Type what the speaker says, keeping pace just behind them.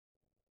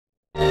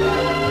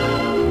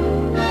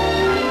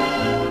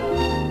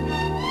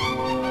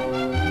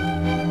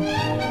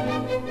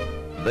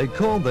They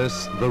call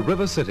this the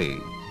River City.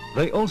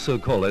 They also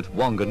call it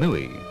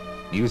Wanganui,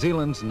 New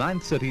Zealand's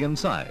 9th city in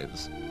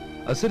size,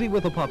 a city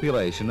with a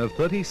population of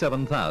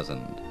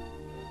 37,000.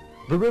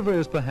 The river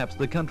is perhaps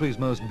the country's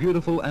most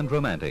beautiful and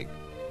romantic,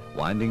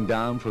 winding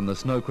down from the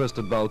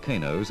snow-crested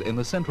volcanoes in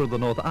the center of the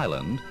North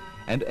Island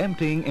and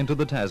emptying into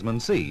the Tasman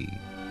Sea.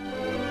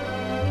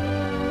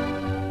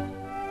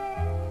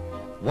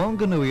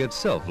 Wanganui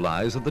itself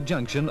lies at the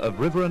junction of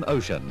river and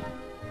ocean.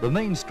 The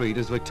main street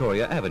is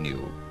Victoria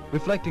Avenue,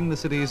 reflecting the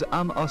city's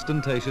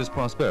unostentatious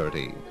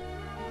prosperity.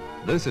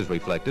 This is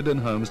reflected in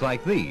homes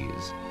like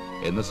these,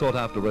 in the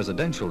sought-after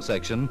residential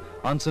section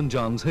on St.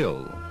 John's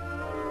Hill.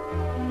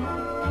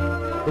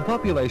 The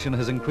population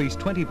has increased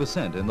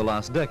 20% in the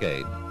last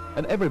decade,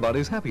 and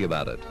everybody's happy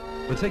about it,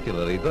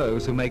 particularly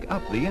those who make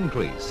up the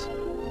increase.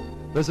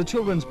 There's a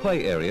children's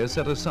play area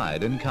set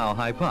aside in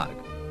Cowhigh Park,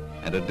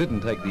 and it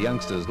didn't take the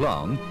youngsters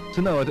long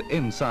to know it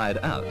inside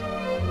out.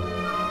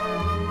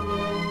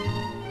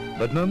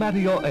 But no matter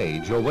your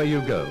age or where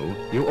you go,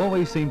 you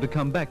always seem to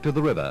come back to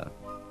the river.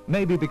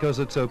 Maybe because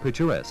it's so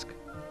picturesque,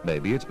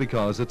 maybe it's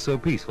because it's so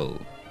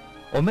peaceful.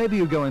 Or maybe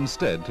you go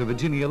instead to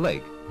Virginia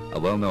Lake, a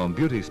well-known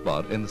beauty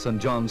spot in the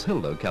St. John's Hill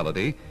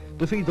locality,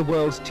 to feed the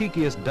world's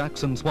cheekiest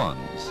ducks and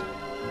swans.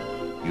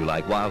 You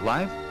like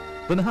wildlife?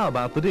 Then how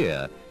about the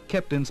deer,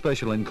 kept in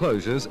special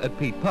enclosures at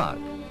Peat Park?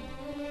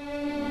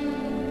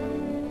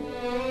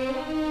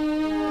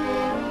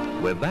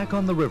 We're back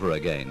on the river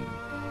again.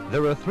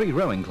 There are 3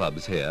 rowing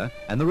clubs here,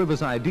 and the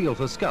river's ideal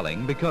for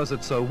sculling because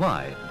it's so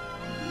wide.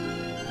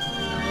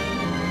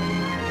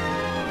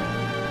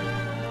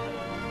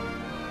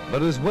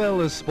 But as well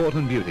as sport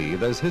and beauty,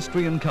 there's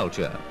history and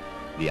culture.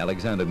 The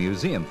Alexander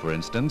Museum, for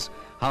instance,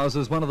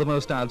 houses one of the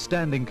most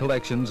outstanding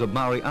collections of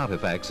Maori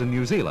artifacts in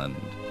New Zealand.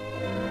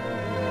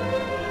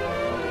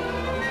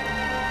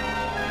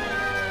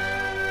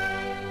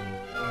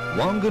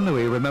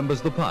 Wanganui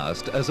remembers the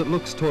past as it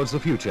looks towards the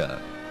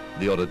future.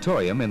 The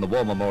auditorium in the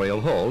War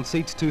Memorial Hall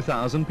seats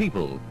 2,000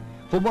 people,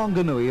 for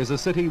Wanganui is a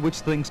city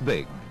which thinks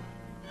big.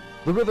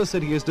 The River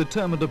City is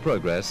determined to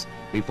progress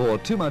before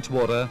too much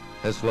water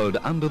has flowed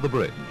under the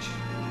bridge.